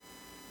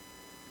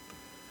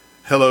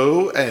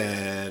Hello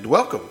and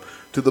welcome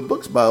to the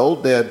Books by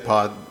Old Dad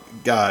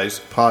Guys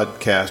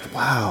podcast.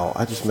 Wow,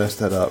 I just messed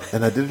that up.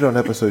 And I did it on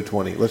episode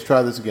 20. Let's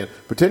try this again.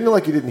 Pretending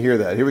like you didn't hear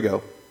that. Here we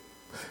go.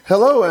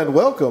 Hello and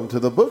welcome to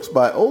the Books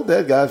by Old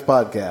Dad Guys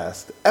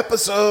podcast,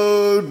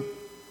 episode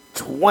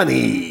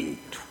 20.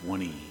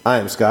 I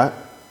am Scott.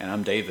 And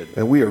I'm David.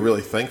 And we are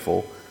really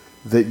thankful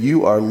that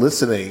you are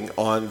listening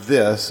on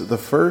this, the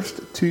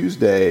first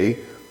Tuesday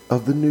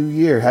of the new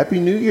year. Happy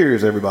New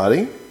Year's,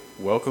 everybody.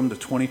 Welcome to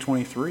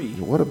 2023.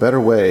 What a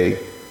better way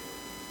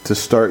to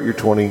start your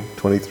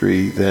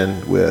 2023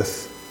 than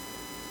with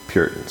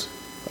Puritans.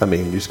 I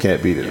mean, you just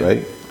can't beat it,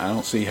 right? I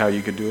don't see how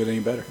you could do it any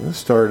better. Let's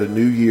start a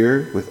new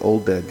year with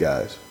Old Dead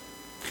Guys.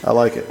 I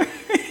like it.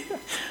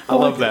 I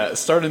love that.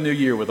 Start a new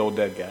year with Old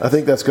Dead Guys. I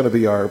think that's going to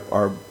be our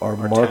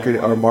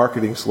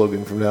marketing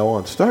slogan from now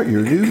on. Start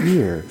your new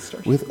year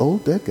with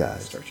Old Dead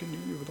Guys. Start your new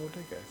year with Old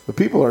Dead Guys. The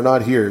people are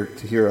not here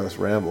to hear us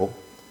ramble,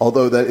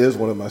 although that is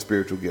one of my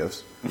spiritual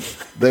gifts.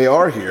 They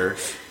are here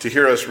to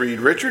hear us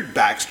read Richard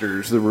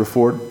Baxter's The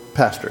Reformed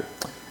Pastor.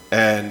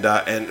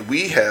 And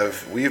we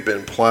have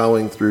been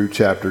plowing through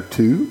chapter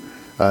 2.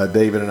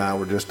 David and I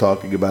were just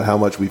talking about how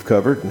much we've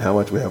covered and how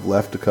much we have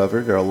left to cover.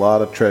 There are a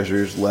lot of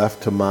treasures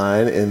left to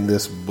mine in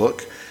this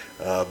book.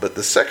 But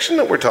the section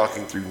that we're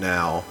talking through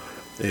now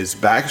is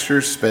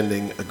Baxter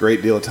spending a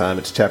great deal of time.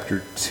 It's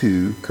chapter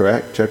 2,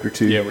 correct? Chapter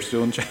 2. Yeah, we're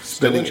still in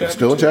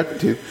chapter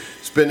 2.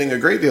 Spending a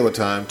great deal of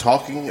time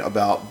talking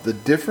about the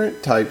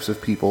different types of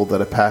people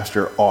that a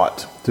pastor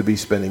ought to be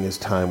spending his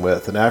time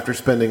with. And after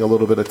spending a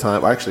little bit of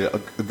time, actually a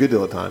good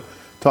deal of time,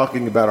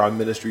 talking about our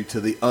ministry to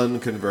the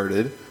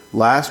unconverted,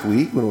 last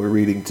week when we were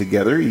reading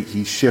together,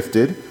 he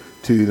shifted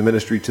to the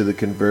ministry to the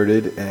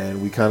converted,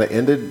 and we kind of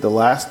ended the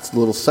last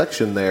little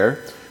section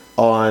there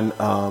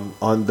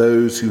on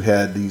those who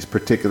had these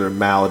particular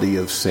malady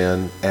of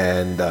sin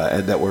and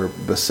that were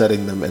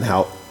besetting them, and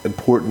how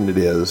important it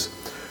is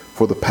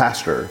for the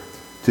pastor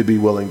to be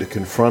willing to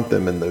confront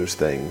them in those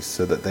things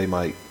so that they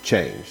might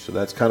change. So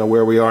that's kind of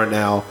where we are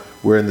now.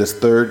 We're in this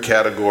third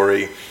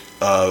category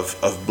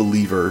of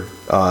believer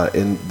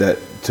in that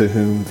to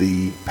whom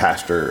the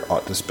pastor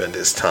ought to spend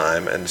his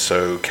time. And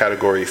so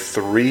category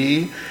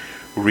 3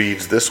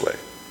 reads this way: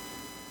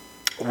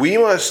 we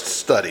must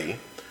study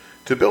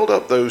to build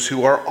up those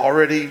who are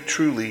already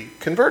truly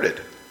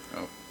converted.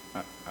 Oh,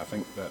 I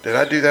think that. Did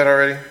I do that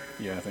already?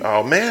 Yeah, I think.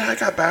 Oh man, I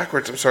got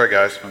backwards. I'm sorry,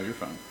 guys. Oh, you're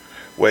fine.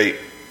 Wait.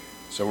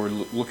 So we're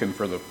looking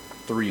for the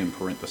 3 in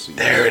parentheses.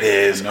 There it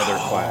is. Another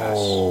class.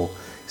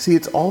 See,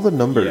 it's all the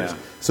numbers. Yeah.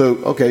 So,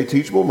 okay,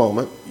 teachable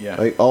moment. Yeah.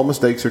 Right? All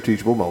mistakes are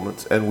teachable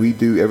moments, and we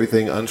do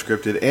everything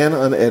unscripted and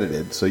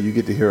unedited. So you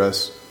get to hear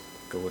us.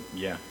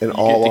 Yeah.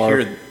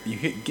 You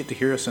get to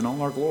hear us in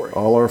all our glory.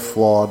 All our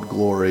flawed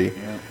glory.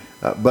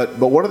 Yeah. But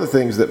one of the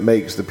things that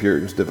makes the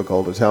Puritans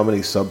difficult is how many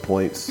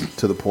subpoints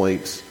to the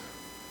points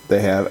they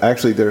have.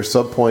 Actually, there are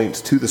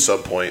subpoints to the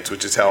subpoints,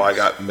 which is how I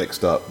got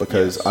mixed up,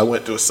 because I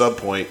went to a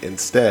subpoint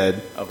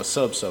instead of a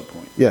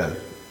subpoint. Yeah.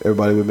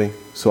 Everybody with me?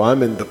 So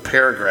I'm in the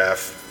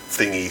paragraph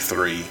thingy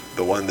 3,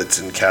 the one that's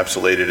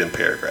encapsulated in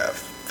paragraph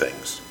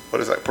things. What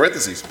is that?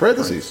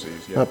 Parentheses.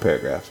 Yeah. Not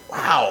paragraphs.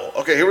 Wow.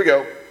 Okay, here we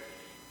go.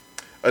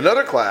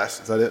 Another class.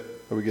 Is that it?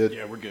 Are we good?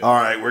 Yeah, we're good. All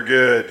right, we're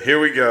good. Here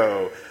we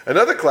go.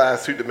 Another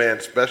class who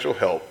demand special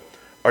help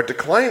are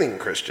declining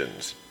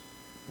Christians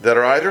that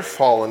are either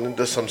fallen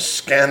into some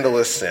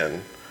scandalous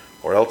sin,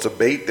 or else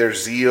abate their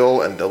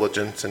zeal and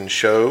diligence and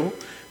show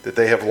that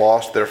they have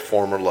lost their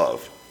former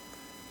love.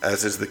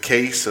 As the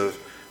case of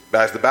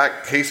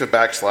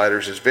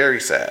backsliders is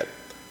very sad,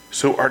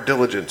 so our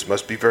diligence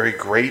must be very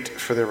great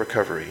for their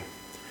recovery.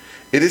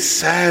 It is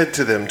sad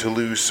to them to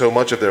lose so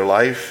much of their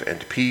life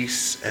and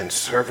peace and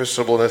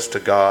serviceableness to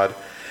God,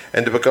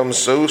 and to become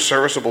so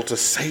serviceable to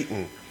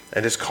Satan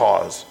and his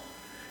cause.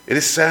 It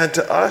is sad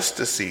to us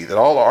to see that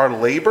all our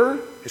labor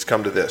has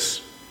come to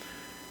this,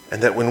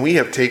 and that when we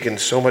have taken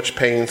so much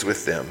pains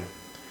with them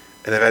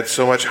and have had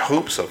so much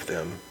hopes of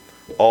them,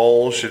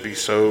 all should be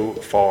so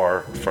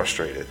far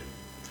frustrated.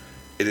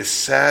 It is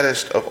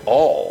saddest of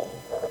all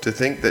to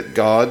think that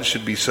God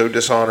should be so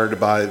dishonored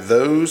by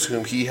those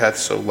whom he hath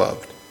so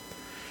loved,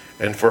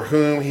 and for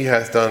whom he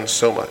hath done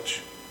so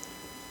much,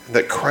 and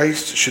that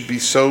Christ should be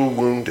so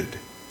wounded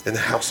in the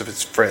house of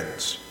his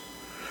friends.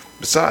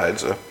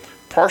 Besides, a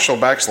partial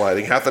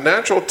backsliding hath a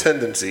natural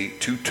tendency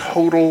to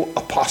total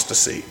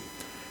apostasy,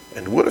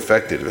 and would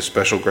affect it if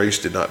special grace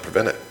did not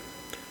prevent it.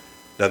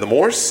 Now, the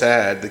more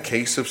sad the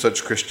case of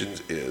such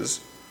Christians is,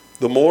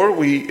 the more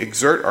we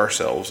exert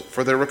ourselves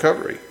for their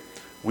recovery.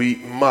 We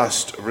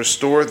must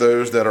restore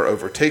those that are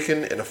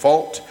overtaken in a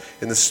fault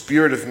in the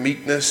spirit of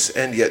meekness,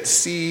 and yet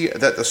see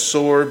that the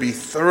sore be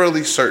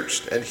thoroughly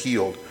searched and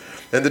healed,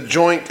 and the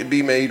joint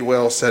be made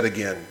well set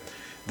again,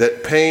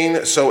 that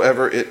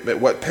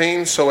what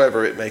pain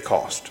soever it may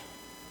cost.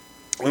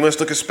 We must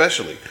look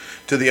especially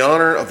to the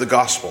honor of the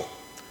gospel,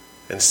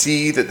 and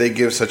see that they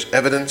give such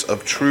evidence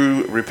of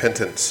true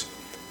repentance,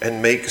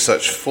 and make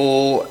such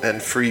full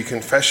and free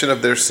confession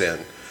of their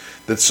sin,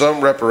 that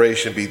some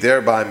reparation be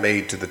thereby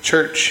made to the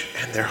church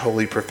and their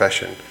holy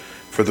profession,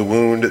 for for the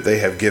wound they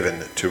have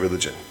given to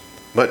religion.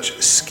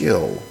 Much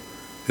skill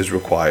is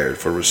required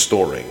for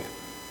restoring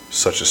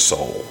such a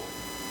soul.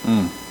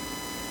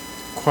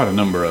 Quite a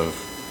number of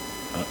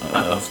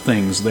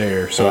things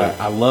there. So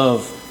I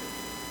love,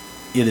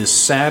 it is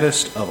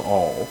saddest of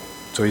all.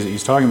 So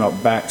he's talking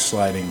about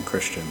backsliding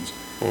Christians.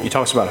 He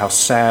talks about how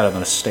sad of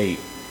an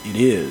estate it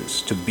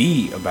is to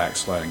be a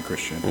backsliding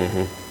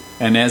Christian.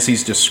 And as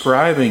he's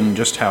describing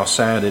just how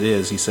sad it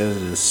is, he says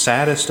it is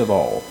saddest of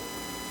all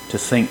to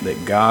think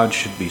that God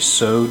should be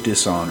so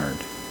dishonored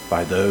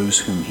by those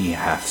whom he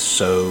hath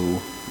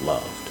so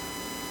loved,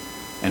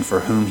 and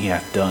for whom he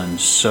hath done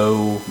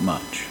so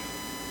much,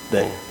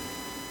 that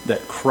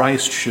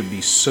Christ should be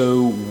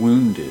so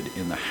wounded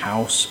in the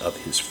house of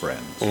his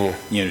friends.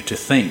 To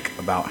think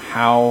about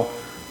how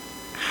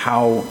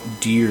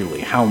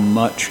dearly, how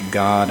much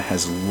God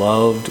has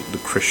loved the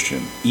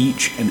Christian,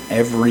 each and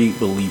every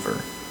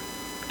believer.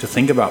 To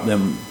think about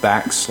them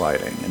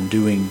backsliding and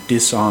doing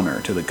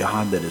dishonor to the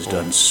God that has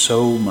done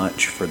so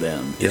much for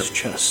them is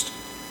just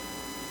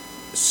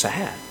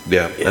sad.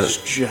 Yeah. It's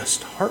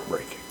just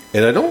heartbreaking.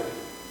 And I don't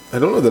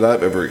know that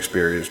I've ever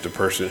experienced a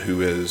person who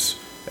is,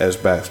 as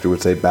Baxter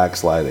would say,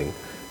 backsliding,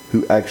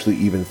 who actually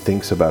even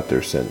thinks about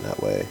their sin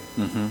that way.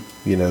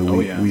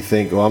 We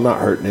think, well, I'm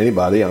not hurting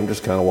anybody. I'm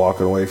just kind of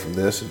walking away from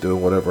this and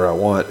doing whatever I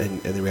want.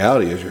 And the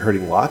reality is you're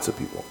hurting lots of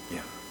people.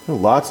 Yeah. There are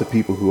lots of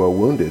people who are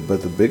wounded,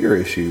 but the bigger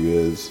issue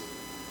is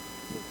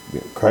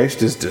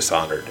Christ is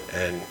dishonored,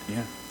 and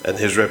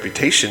his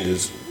reputation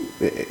is,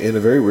 in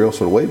a very real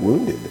sort of way,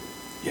 wounded.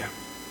 Yeah.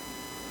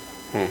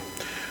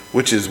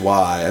 Which is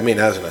why,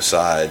 as an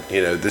aside,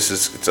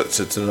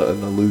 it's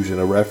an allusion,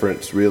 a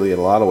reference, really, in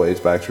a lot of ways,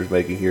 Baxter's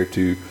making here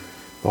to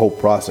the whole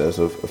process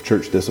of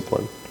church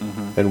discipline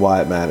and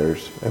why it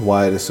matters and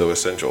why it is so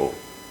essential.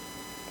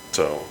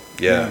 So,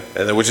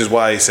 and then, which is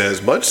why he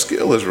says much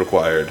skill is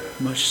required.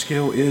 Much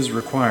skill is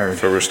required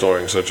for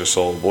restoring such a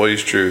soul. Boy,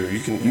 it's true. You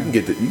can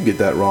get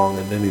that wrong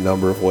in any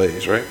number of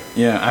ways, right?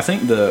 Yeah, I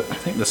think the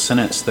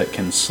sentence that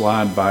can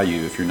slide by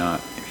you if you're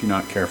not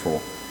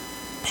careful.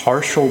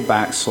 Partial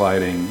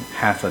backsliding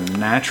hath a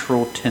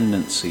natural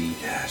tendency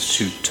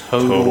to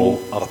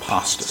total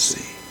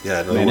apostasy.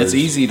 Yeah, man, it's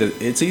easy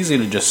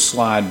to just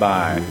slide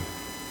by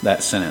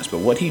that sentence, but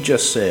what he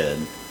just said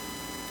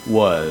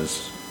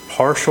was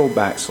partial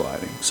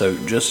backsliding. So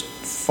just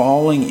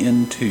falling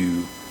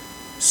into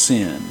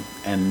sin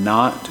and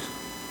not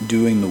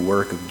doing the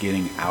work of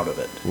getting out of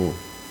it.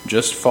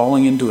 Just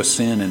falling into a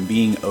sin and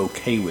being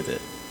okay with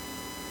it.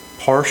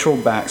 Partial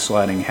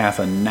backsliding hath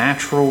a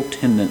natural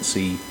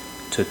tendency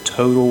to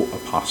total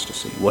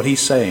apostasy. What he's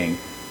saying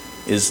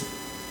is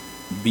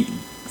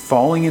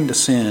falling into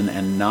sin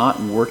and not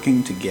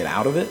working to get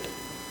out of it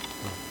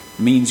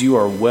means you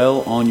are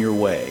well on your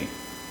way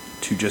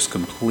to just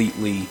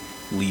completely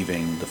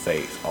leaving the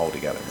faith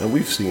altogether. And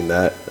we've seen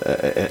that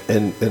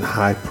in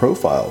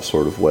high-profile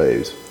sort of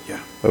ways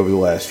over the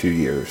last few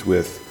years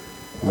with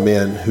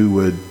men who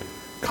would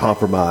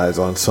compromise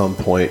on some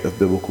point of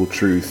biblical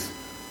truth,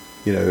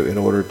 in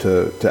order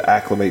to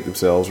acclimate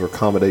themselves or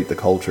accommodate the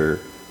culture.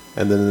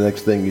 And then the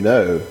next thing you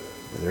know,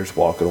 they're just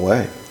walking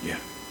away. Yeah.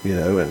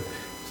 And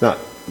it's not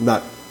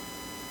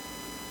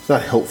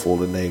helpful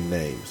to name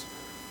names.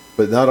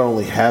 But not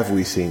only have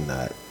we seen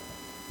that,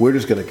 we're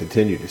just going to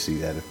continue to see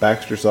that. If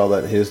Baxter saw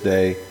that in his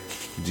day,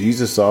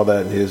 Jesus saw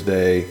that in his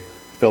day,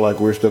 I feel like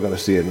we're still going to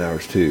see it in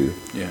ours too.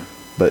 Yeah.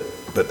 But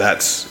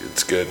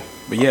it's good.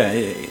 But yeah,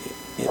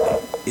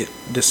 it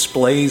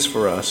displays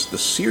for us the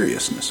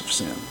seriousness of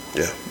sin.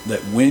 Yeah.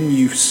 That when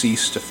you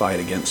cease to fight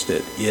against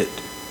it, it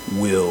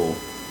will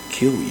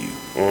kill you.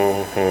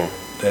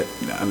 That,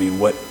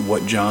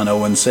 what John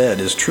Owen said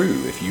is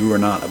true. If you are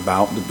not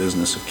about the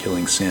business of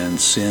killing sin,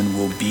 sin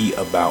will be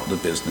about the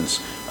business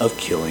of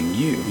killing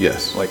you.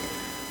 Yes. Like,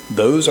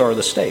 those are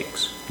the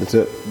stakes. That's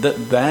it.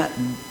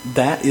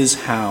 That is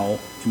how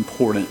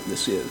important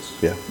this is.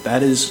 Yeah.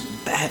 That is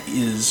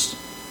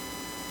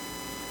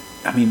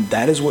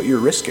what you're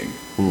risking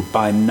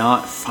by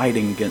not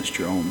fighting against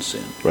your own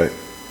sin. Right.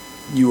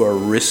 You are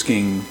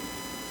risking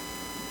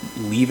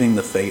leaving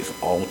the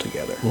faith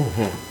altogether.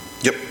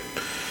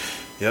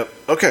 Yep.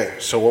 Okay.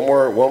 So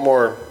one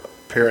more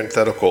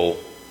parenthetical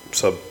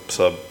sub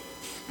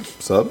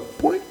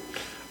point.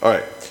 All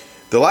right.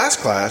 The last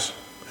class,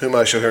 whom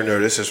I shall here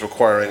notice, is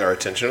requiring our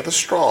attention of the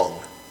strong,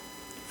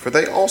 for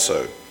they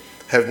also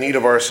have need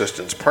of our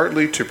assistance,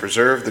 partly to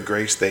preserve the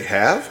grace they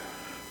have,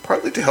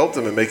 partly to help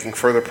them in making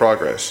further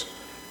progress,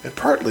 and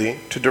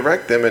partly to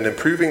direct them in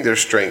improving their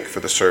strength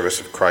for the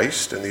service of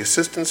Christ and the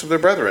assistance of their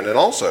brethren, and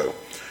also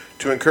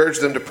to encourage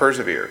them to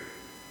persevere,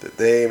 that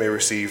they may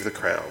receive the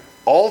crown.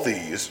 All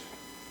these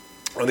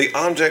are the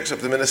objects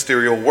of the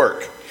ministerial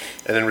work,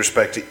 and in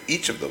respect to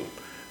each of them,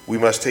 we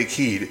must take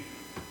heed.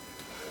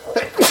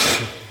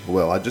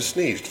 Well, I just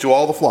sneezed. To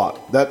all the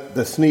flock.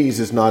 The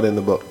sneeze is not in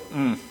the book.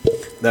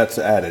 That's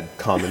added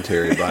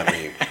commentary by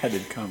me.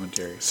 Added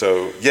commentary.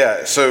 So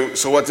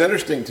what's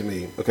interesting to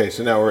me, okay,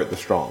 so now we're at the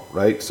strong,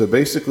 right? So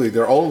basically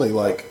there are only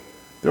like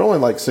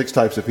 6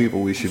 types of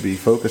people we should be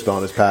focused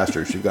on as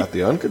pastors. You've got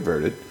the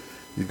unconverted,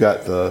 You've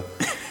got the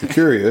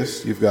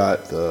curious. You've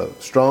got the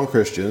strong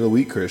Christian, the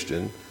weak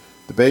Christian,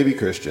 the baby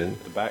Christian,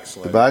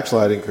 the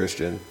backsliding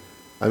Christian.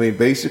 I mean,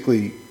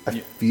 basically, I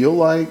feel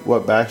like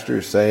what Baxter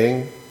is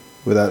saying,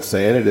 without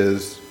saying it,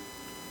 is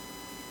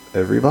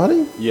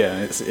everybody?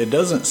 Yeah, it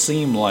doesn't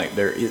seem like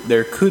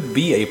there could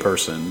be a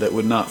person that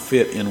would not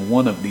fit in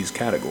one of these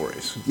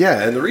categories.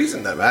 Yeah, and the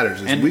reason that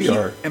matters is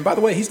And by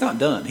the way, he's not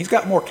done. He's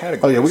got more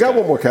categories. Oh yeah, we got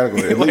one more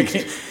category at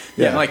least.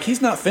 Yeah, like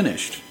he's not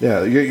finished.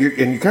 Yeah,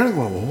 you're kind of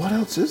going, well, what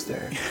else is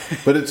there?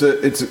 But it's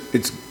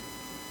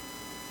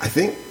I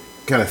think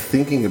kind of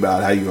thinking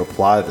about how you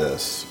apply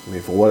this. I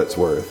mean, for what it's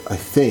worth, I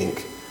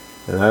think,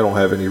 and I don't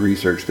have any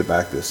research to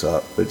back this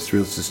up, but it's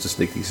just a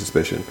sneaky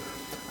suspicion.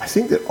 I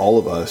think that all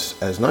of us,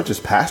 as not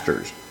just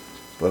pastors,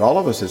 but all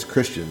of us as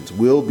Christians,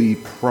 will be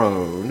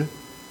prone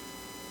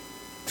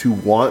to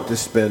want to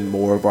spend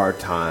more of our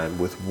time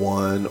with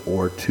one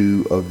or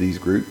two of these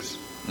groups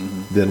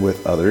than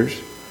with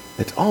others.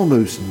 It's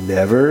almost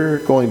never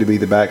going to be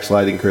the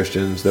backsliding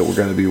Christians that we're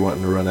going to be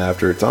wanting to run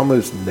after. It's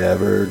almost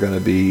never going to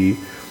be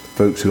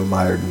folks who are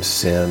mired in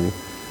sin.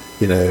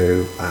 You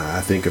know, I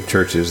think of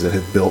churches that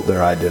have built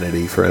their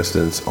identity, for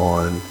instance,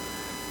 on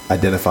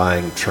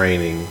identifying,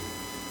 training,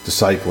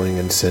 discipling,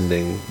 and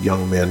sending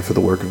young men for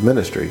the work of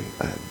ministry.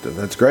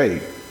 That's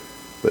great.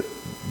 But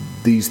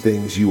these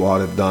things you ought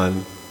to have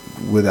done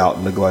without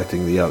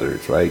neglecting the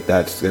others, right?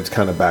 That's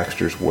kind of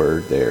Baxter's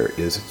word there.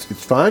 Is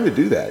it's fine to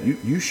do that.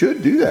 You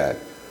should do that.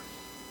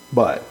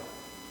 But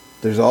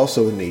there's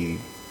also a need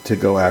to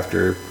go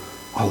after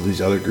all of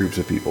these other groups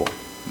of people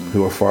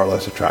who are far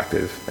less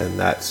attractive. And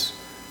I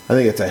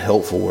think it's a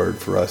helpful word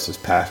for us as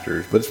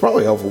pastors, but it's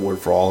probably a helpful word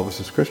for all of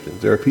us as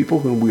Christians. There are people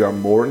whom we are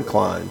more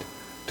inclined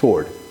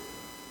toward.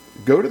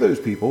 Go to those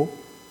people,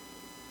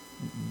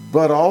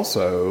 but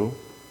also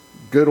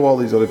go to all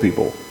these other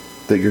people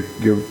that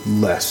you're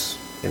less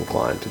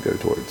inclined to go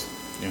towards.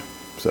 Yeah.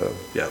 So,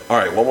 yeah. All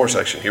right, one more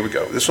section. Here we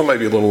go. This one might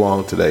be a little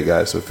long today,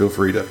 guys, so feel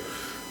free to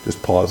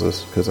just pause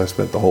us because I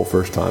spent the whole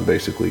first time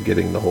basically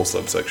getting the whole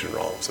subsection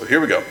wrong. So here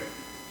we go.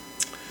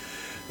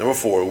 Number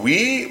 4,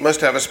 we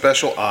must have a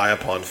special eye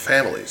upon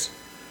families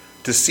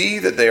to see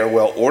that they are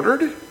well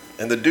ordered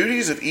and the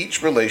duties of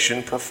each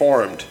relation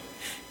performed.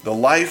 The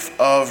life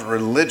of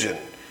religion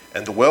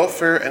and the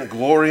welfare and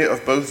glory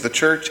of both the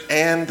church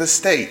and the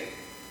state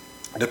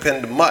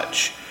depend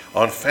much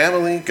on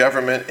family,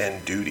 government,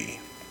 and duty.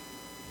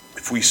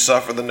 If we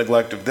suffer the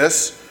neglect of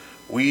this,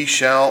 we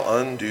shall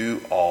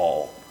undo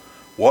all.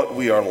 What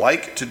we are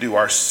like to do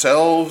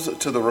ourselves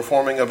to the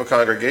reforming of a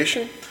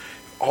congregation,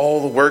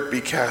 all the work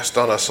be cast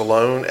on us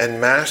alone,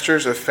 and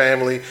masters of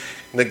family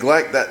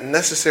neglect that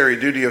necessary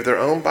duty of their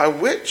own by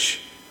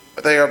which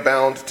they are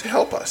bound to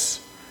help us.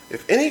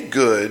 If any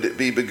good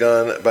be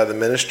begun by the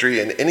ministry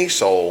in any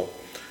soul,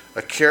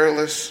 a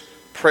careless,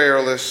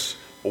 prayerless,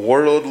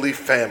 worldly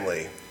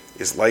family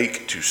is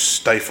like to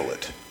stifle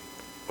it,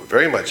 or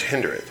very much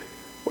hinder it.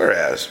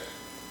 Whereas,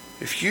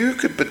 if you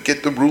could but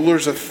get the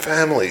rulers of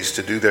families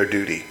to do their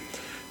duty,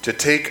 to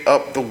take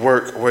up the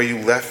work where you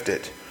left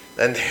it,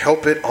 and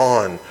help it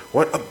on,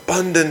 what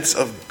abundance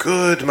of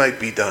good might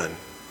be done.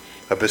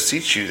 I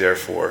beseech you,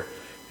 therefore,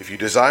 if you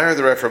desire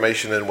the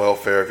reformation and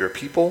welfare of your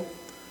people,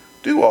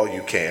 do all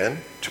you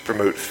can to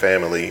promote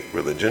family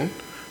religion.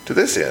 To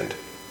this end,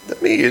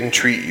 let me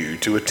entreat you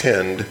to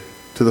attend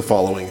to the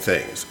following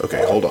things.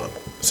 Okay, hold on.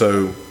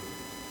 So,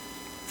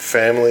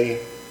 family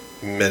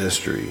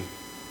ministry.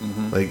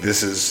 Like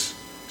this is,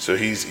 so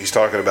he's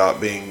talking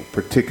about being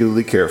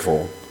particularly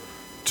careful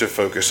to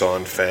focus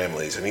on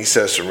families. And he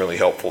says some really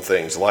helpful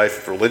things.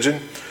 Life of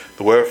religion,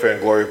 the welfare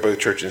and glory of both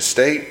church and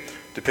state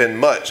depend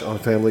much on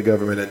family,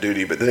 government, and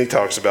duty. But then he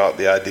talks about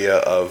the idea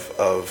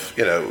of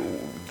you know,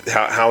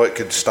 how it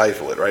could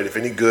stifle it, right? If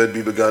any good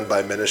be begun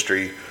by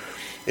ministry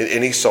in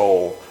any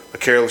soul, a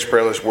careless,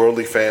 prayerless,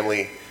 worldly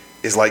family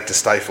is like to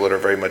stifle it or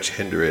very much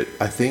hinder it.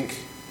 I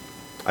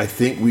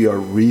think we are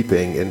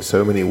reaping in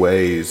so many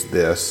ways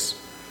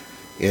this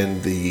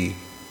in the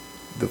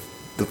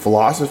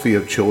philosophy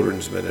of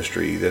children's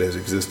ministry that has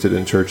existed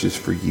in churches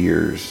for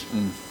years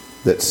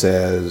that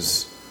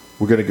says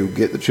we're going to go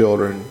get the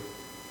children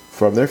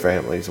from their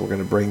families, we're going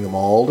to bring them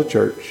all to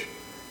church,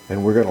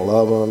 and we're going to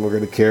love them, we're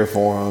going to care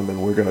for them,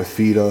 and we're going to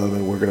feed them,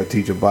 and we're going to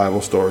teach them Bible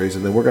stories,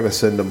 and then we're going to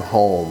send them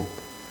home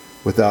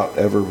without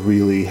ever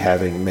really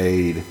having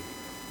made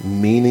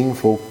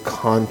meaningful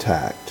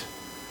contact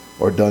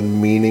or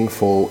done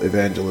meaningful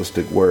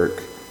evangelistic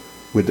work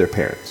with their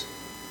parents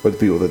or the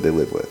people that they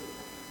live with.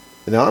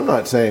 Now, I'm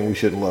not saying we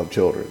shouldn't love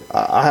children.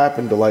 I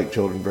happen to like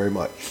children very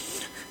much,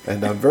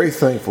 and I'm very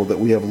thankful that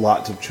we have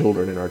lots of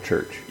children in our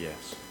church.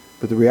 Yes.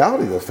 But the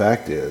reality of the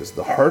fact is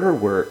the harder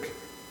work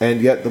and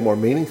yet the more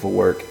meaningful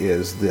work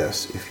is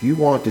this. If you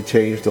want to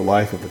change the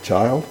life of a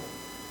child,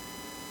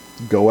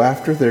 go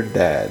after their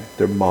dad,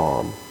 their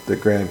mom, their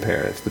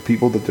grandparents, the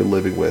people that they're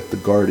living with, the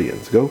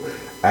guardians. Go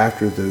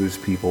after those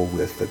people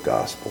with the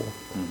gospel.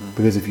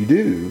 Because if you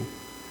do,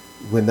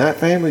 when that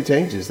family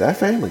changes, that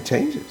family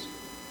changes.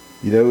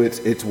 You know,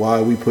 it's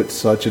why we put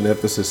such an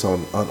emphasis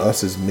on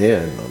us as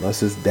men, on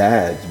us as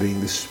dads, being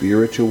the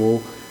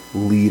spiritual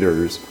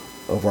leaders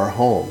of our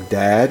home.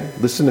 Dad,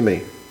 listen to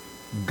me.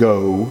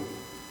 Go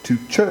to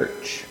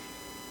church.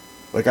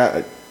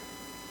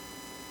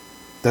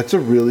 That's a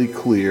really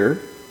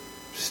clear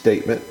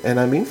statement, and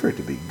I mean for it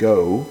to be.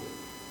 Go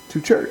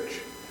to church.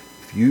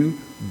 If you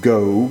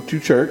go to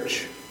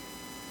church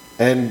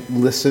and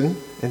listen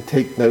and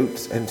take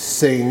notes and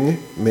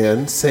sing,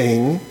 men,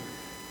 sing.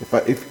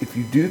 If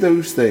you do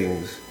those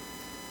things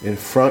in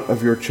front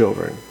of your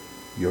children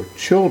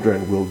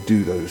will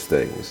do those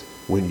things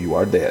when you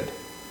are dead.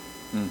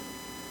 Mm.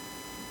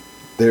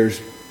 There's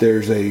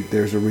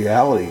a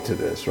reality to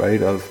this,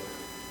 right? Of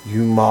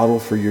you model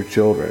for your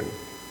children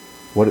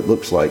what it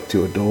looks like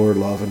to adore,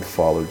 love, and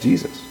follow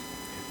Jesus.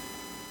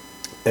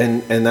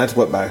 And that's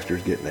what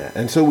Baxter's getting at.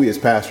 And so we as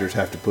pastors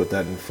have to put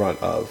that in front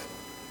of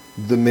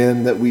the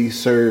men that we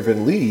serve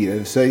and lead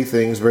and say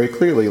things very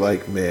clearly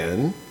like,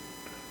 men,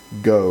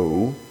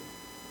 go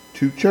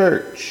to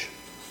church,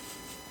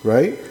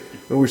 right?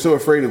 And we're so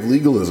afraid of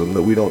legalism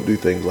that we don't do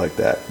things like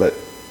that. But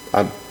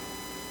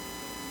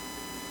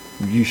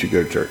you should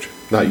go to church.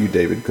 Not you,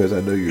 David, because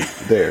I know you're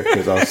there,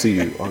 because I'll see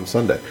you on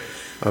Sunday.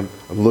 I'm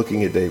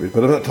looking at David,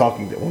 but I'm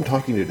talking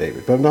to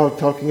David, but I'm not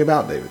talking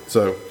about David.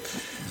 So,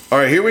 all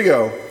right, here we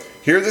go.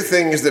 Here are the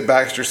things that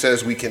Baxter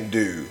says we can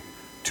do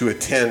to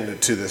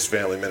attend to this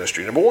family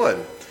ministry. Number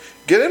one,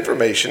 get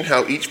information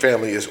how each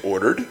family is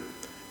ordered,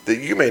 that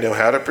you may know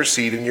how to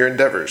proceed in your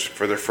endeavors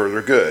for their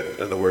further good.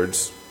 In other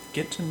words,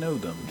 get to know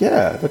them.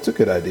 Yeah, that's a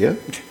good idea.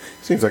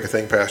 Seems like a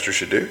thing pastors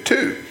should do.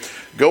 2,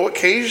 go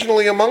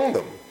occasionally among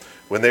them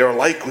when they are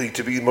likely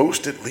to be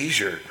most at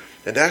leisure,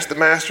 and ask the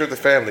master of the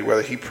family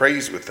whether he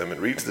prays with them and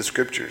reads the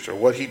scriptures, or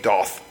what he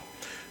doth.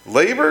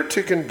 Labor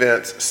to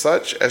convince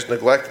such as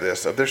neglect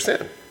this of their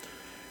sin.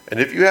 And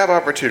if you have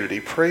opportunity,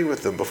 pray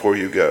with them before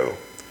you go,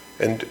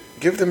 and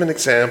give them an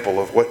example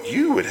of what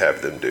you would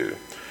have them do.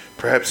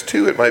 Perhaps,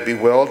 too, it might be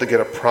well to get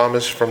a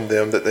promise from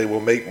them that they will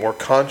make more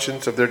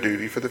conscience of their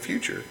duty for the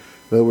future.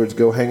 In other words,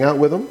 go hang out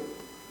with them,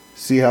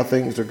 see how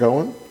things are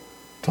going,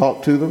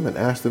 talk to them, and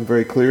ask them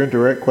very clear and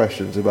direct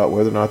questions about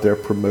whether or not they're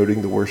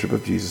promoting the worship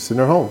of Jesus in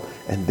their home.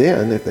 And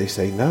then, if they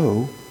say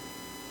no,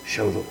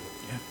 show them.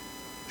 Yeah.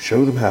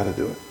 Show them how to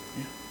do it.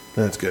 Yeah.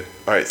 That's good.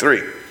 All right, 3.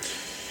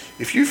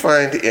 If you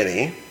find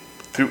any,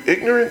 through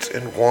ignorance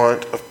and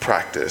want of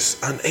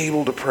practice,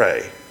 unable to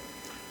pray,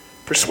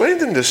 persuade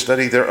them to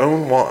study their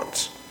own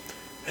wants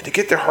and to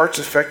get their hearts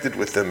affected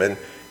with them, and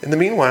in the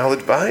meanwhile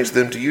advise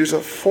them to use a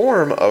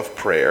form of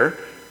prayer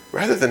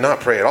rather than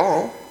not pray at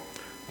all.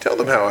 Tell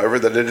them, however,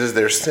 that it is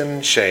their sin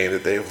and shame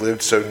that they have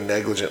lived so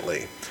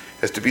negligently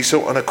as to be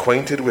so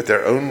unacquainted with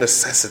their own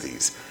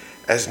necessities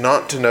as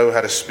not to know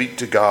how to speak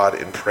to God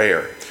in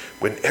prayer,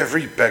 when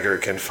every beggar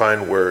can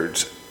find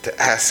words to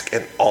ask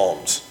an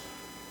alms.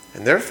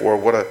 And therefore,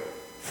 what a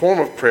form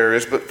of prayer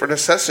is but for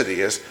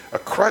necessity, as a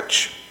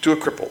crutch to a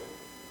cripple,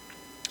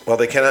 while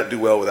they cannot do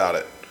well without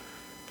it,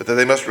 but that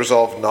they must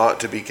resolve not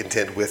to be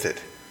content with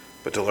it,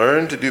 but to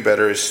learn to do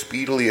better as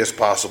speedily as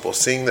possible,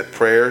 seeing that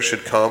prayer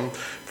should come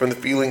from the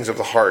feelings of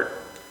the heart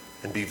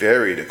and be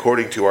varied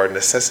according to our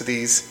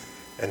necessities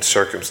and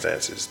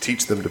circumstances.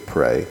 Teach them to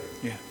pray.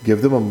 Yeah.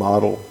 Give them a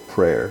model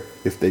prayer.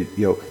 If they,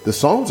 the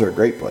Psalms are a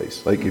great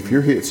place. Like, if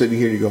you're sitting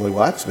here and you're going,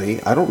 well, that's me,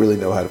 I don't really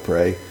know how to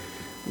pray.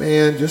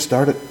 Man, just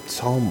start at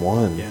Psalm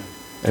 1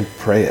 and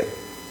pray it.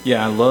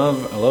 Yeah, I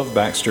love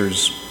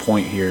Baxter's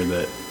point here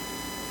that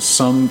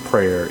some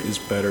prayer is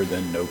better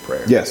than no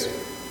prayer. Yes.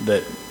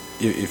 That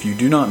if you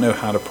do not know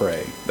how to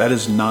pray, that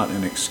is not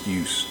an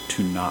excuse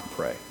to not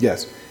pray.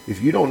 Yes.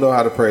 If you don't know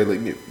how to pray,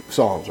 like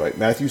Psalms, right?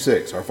 Matthew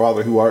 6, our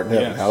Father who art in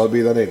heaven, hallowed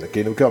be thy name, the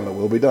kingdom come, thy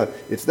will be done.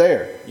 It's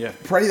there. Yeah.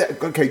 Pray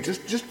that. Okay,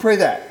 just pray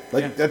that.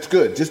 Like, that's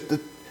good. Just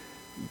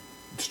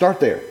start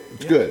there.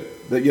 It's good.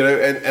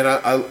 And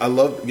I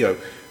love,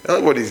 I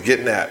love what he's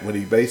getting at when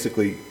he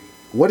basically,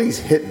 what he's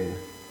hitting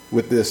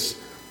with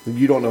this,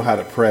 you don't know how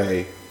to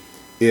pray,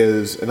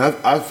 is, and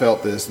I've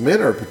felt this,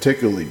 men are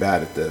particularly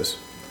bad at this.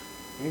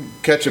 You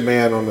catch a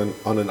man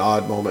on an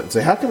odd moment and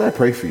say, how can I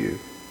pray for you?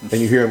 And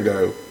you hear him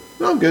go,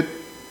 no, I'm good.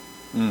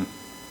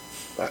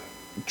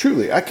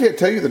 Truly, I can't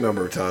tell you the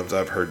number of times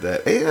I've heard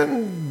that.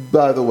 And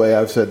by the way,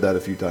 I've said that a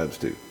few times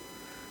too.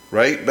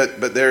 Right?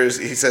 But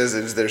he says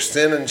it is their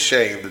sin and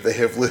shame that they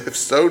have lived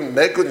so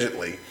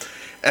negligently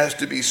as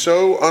to be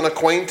so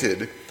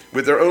unacquainted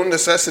with their own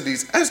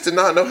necessities as to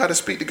not know how to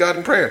speak to God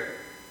in prayer.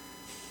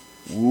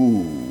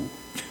 Ooh.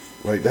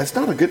 Right, that's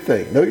not a good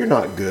thing. No, you're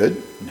not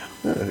good. No.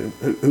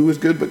 Who is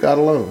good but God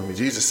alone? I mean,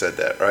 Jesus said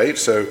that, right?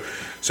 So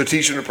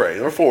teach them to pray.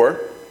 Number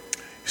 4,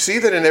 see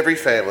that in every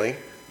family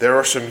there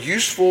are some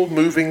useful,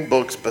 moving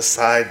books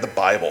beside the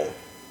Bible.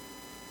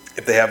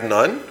 If they have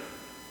none,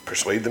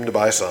 persuade them to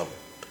buy some.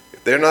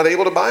 If they're not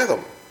able to buy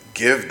them,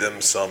 give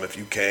them some if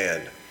you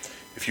can.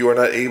 If you are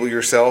not able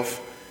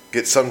yourself,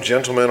 get some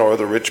gentleman or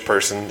other rich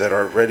person that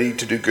are ready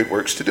to do good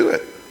works to do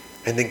it,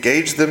 and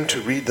engage them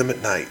to read them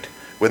at night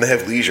when they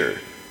have leisure,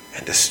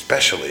 and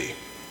especially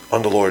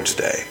on the Lord's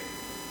day.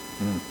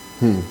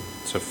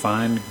 So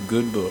find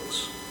good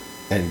books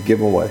and give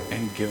them away.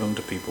 and give them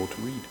to people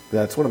to read.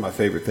 That's one of my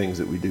favorite things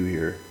that we do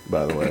here,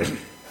 by the way,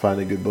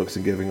 finding good books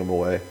and giving them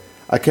away.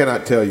 I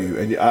cannot tell you,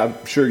 and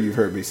I'm sure you've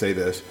heard me say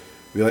this,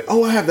 be like,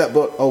 oh, I have that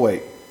book. Oh,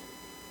 wait,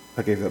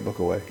 I gave that book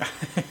away.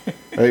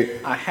 Right?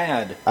 I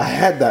had.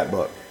 that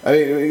book. I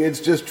mean, it's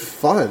just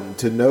fun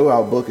to know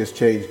how a book has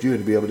changed you and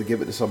to be able to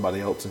give it to somebody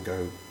else and go,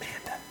 man,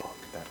 that book.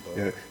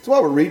 You know, that's why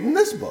we're reading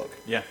this book.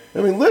 Yeah.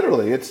 I mean,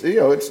 literally, it's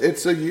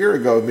a year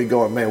ago of me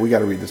going, man, we got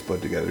to read this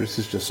book together. This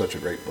is just such a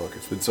great book.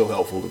 It's been so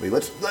helpful to me.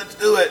 Let's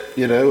do it.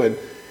 And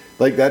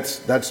like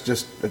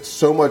that's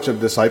so much of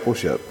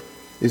discipleship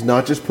is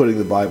not just putting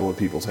the Bible in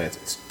people's hands.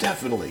 It's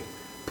definitely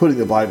putting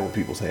the Bible in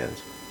people's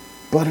hands,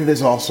 but it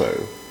is also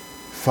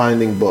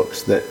finding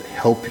books that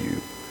help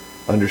you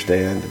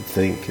understand and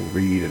think and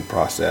read and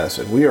process.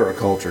 And we are a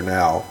culture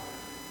now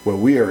where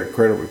we are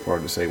incredibly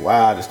prone to say,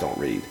 wow, I just don't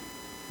read.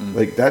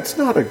 Like, that's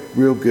not a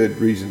real good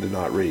reason to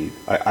not read.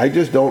 I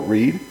just don't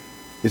read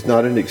is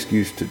not an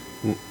excuse to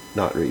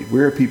not read.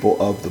 We're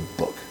people of the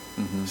book.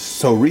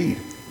 So read.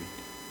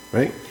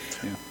 Right?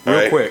 Yeah. All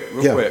right. Real quick.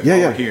 Yeah.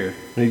 While we're here.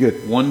 Are you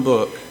good? One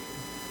book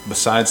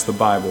besides the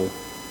Bible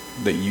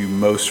that you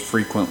most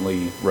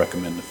frequently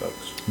recommend to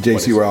folks.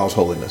 J.C. Ryle's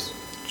Holiness.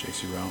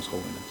 J.C. Ryle's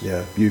Holiness.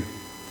 Yeah, you.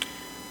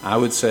 I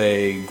would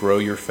say Grow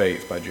Your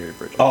Faith by Jerry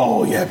Bridges.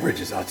 Oh, yeah,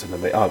 Bridges. That's an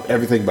amazing.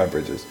 Everything by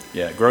Bridges.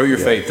 Yeah, Grow Your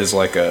Faith is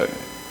like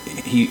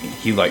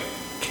he like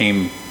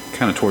came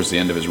kind of towards the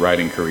end of his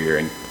writing career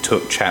and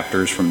took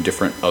chapters from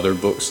different other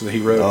books that he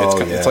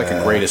wrote. It's like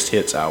a greatest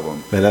hits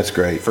album. Man, that's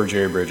great. For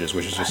Jerry Bridges,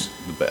 which is just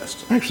the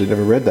best. I actually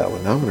never read that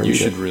one. Now I'm going to read it.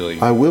 You should really.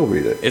 I will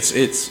read it.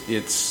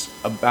 It's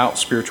about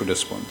spiritual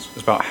disciplines.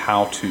 It's about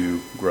how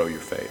to grow your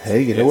faith.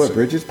 Hey, you know what?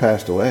 Bridges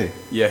passed away.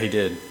 Yeah, he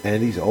did.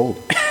 And he's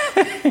old.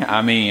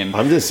 I mean,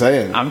 I'm just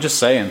saying.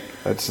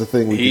 That's the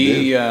thing we can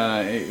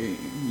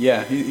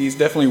do. He's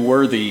definitely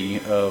worthy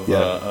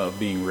of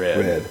being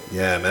read.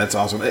 Yeah, man, that's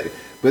awesome.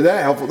 But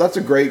that helpful. That's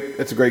a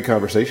great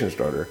conversation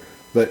starter.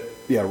 But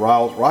yeah,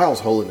 Ryle's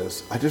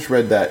Holiness. I just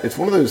read that. It's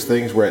one of those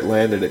things where it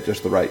landed at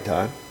just the right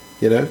time.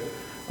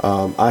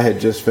 I had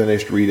just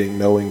finished reading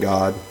Knowing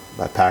God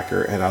by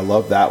Packer, and I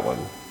love that one.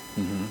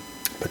 Mm-hmm.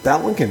 But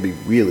that one can be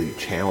really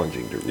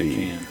challenging to read.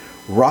 It can.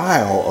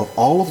 Ryle, of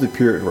all of the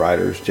Puritan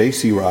writers,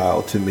 J.C.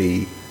 Ryle to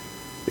me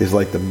is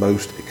like the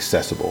most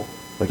accessible.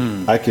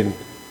 Like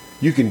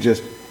you can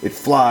just, it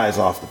flies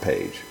off the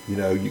page. You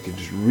can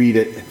just read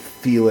it and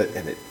feel it,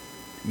 and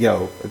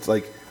it's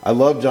like, I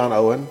love John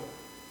Owen,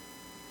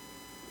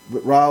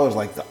 but Ryle is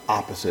like the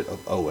opposite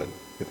of Owen.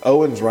 If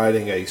Owen's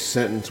writing a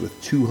sentence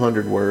with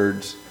 200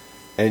 words,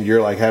 and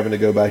you're like having to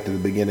go back to the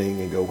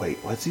beginning and go, wait,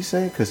 what's he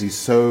saying? Because he's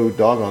so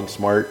doggone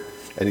smart,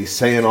 and he's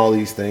saying all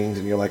these things,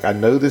 and you're like, I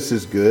know this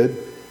is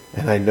good,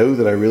 and I know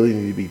that I really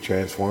need to be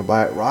transformed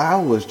by it.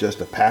 Ryle was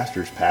just a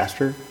pastor's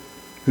pastor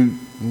who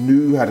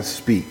knew how to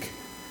speak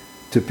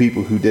to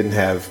people who didn't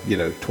have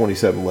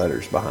 27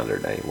 letters behind their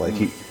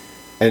name.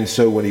 And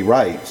so when he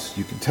writes,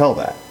 you can tell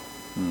that.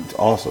 It's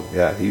awesome.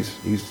 Yeah, he's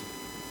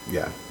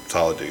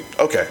Solid dude.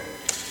 Okay.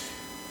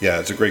 Yeah,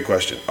 it's a great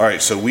question. All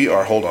right, so we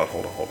are, hold on.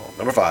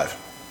 Number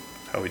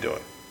 5. How are we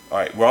doing? All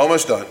right, we're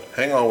almost done.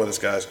 Hang on with us,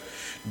 guys.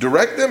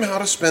 Direct them how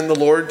to spend the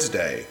Lord's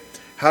day,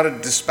 how to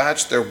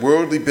dispatch their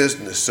worldly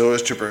business so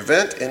as to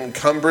prevent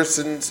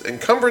encumbrances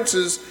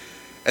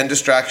and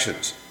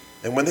distractions.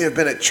 And when they have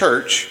been at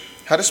church,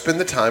 how to spend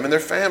the time in their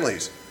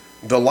families.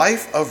 The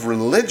life of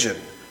religion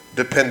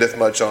dependeth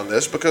much on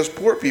this, because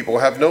poor people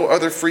have no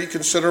other free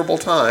considerable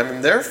time,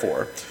 and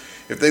therefore,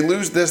 if they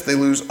lose this, they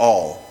lose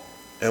all,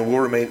 and will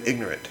remain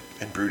ignorant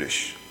and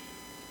brutish.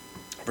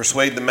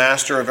 Persuade the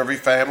master of every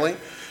family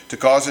to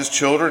cause his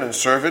children and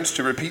servants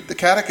to repeat the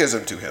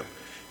catechism to him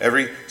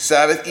every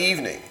Sabbath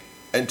evening,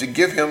 and to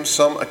give him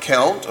some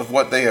account of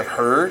what they have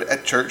heard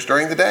at church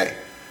during the day.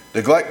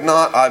 Neglect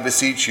not, I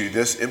beseech you,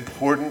 this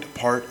important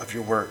part of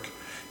your work.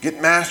 Get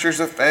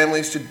masters of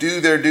families to do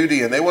their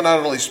duty, and they will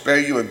not only spare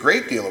you a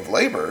great deal of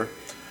labor,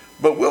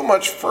 but will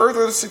much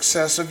further the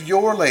success of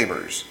your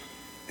labors.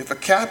 If a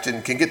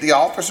captain can get the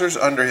officers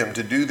under him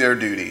to do their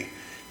duty,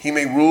 he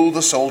may rule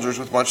the soldiers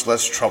with much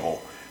less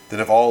trouble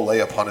than if all lay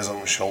upon his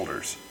own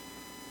shoulders.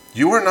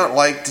 You are not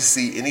like to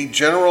see any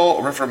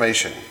general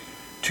reformation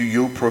till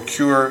you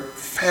procure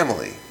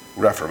family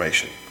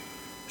reformation.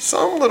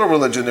 Some little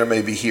religion there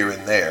may be here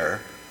and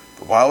there,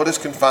 but while it is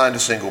confined to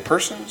single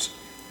persons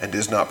and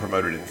is not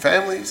promoted in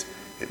families,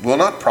 it will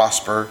not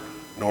prosper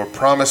nor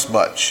promise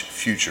much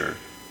future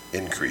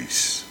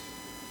increase.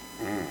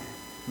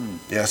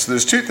 Yeah, so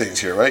there's 2 things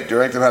here, right?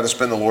 Direct them how to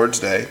spend the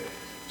Lord's day.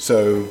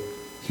 So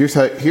here's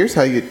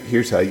how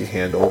you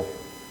handle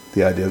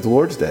the idea of the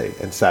Lord's Day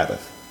and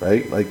Sabbath,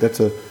 right? Like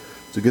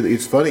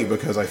it's funny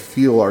because I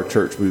feel our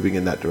church moving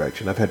in that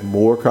direction. I've had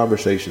more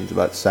conversations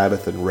about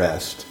Sabbath and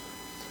rest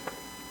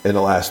in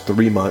the last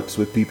 3 months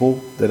with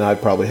people than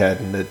I've probably had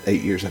in the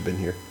 8 years I've been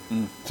here.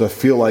 So I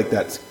feel like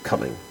that's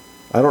coming.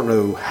 I don't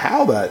know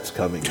how that's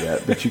coming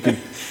yet, but you can,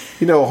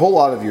 a whole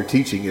lot of your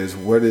teaching is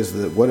what is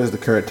the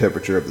current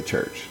temperature of the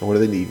church and what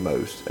do they need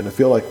most? And I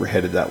feel like we're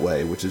headed that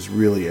way, which is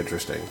really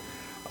interesting.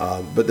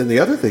 But then the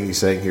other thing he's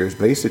saying here is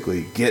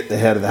basically get the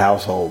head of the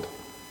household.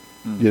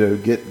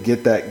 Get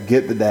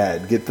the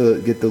dad, get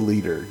the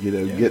leader.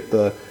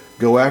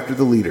 Go after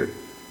the leader.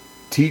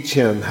 Teach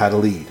him how to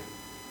lead.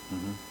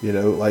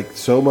 Like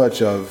so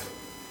much of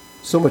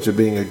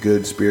being a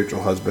good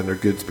spiritual husband or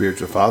good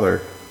spiritual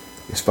father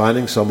is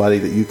finding somebody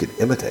that you can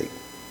imitate,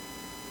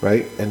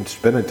 right? And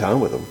spending time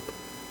with them.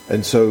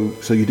 And so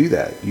you do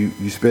that.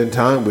 You spend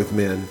time with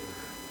men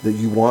that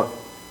you want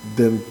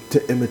them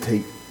to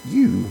imitate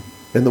you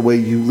in the way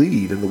you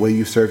lead and the way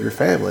you serve your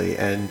family,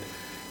 and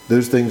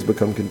those things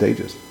become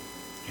contagious.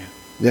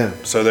 Yeah.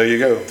 So there you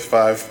go.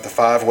 The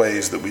five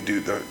ways that we do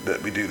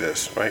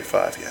this, right?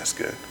 5. Yes,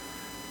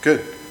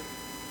 good.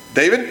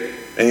 David,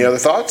 any other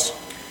thoughts?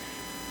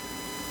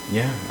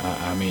 Yeah,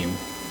 I mean,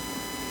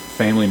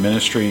 family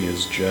ministry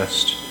is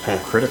just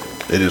critical.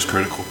 It is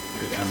critical.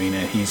 I mean,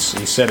 he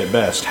said it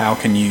best. How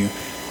can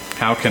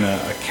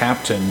a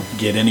captain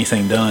get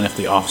anything done if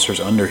the officers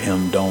under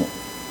him don't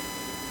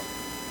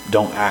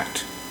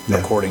act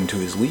according to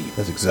his lead?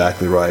 That's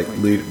exactly right.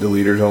 The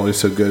leader's only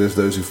so good as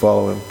those who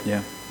follow him.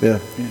 Yeah.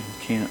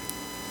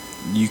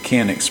 You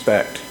can't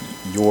expect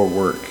your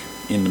work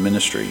in the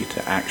ministry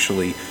to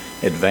actually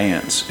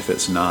advance if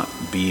it's not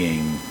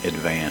being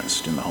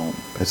advanced in the home.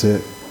 That's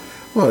it.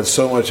 Well, it's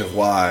so much of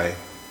why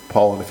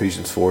Paul in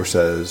Ephesians 4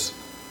 says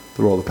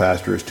the role of the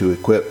pastor is to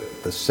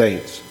equip the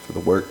saints for the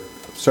work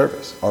of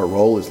service. Our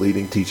role is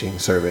leading, teaching,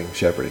 serving,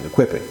 shepherding,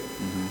 equipping.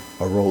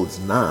 Our role is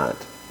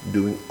not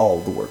doing all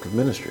the work of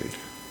ministry.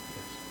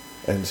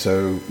 And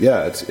so,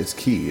 it's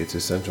key. It's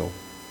essential.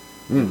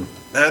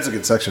 That's a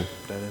good section.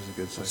 That is a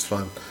good section. It's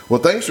fun.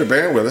 Well, thanks for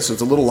bearing with us.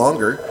 It's a little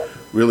longer.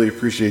 Really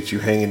appreciate you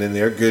hanging in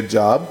there. Good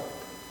job.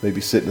 Maybe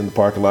sitting in the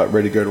parking lot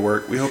ready to go to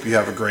work. We hope you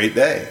have a great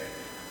day.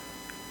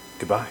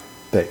 Goodbye.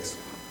 Thanks.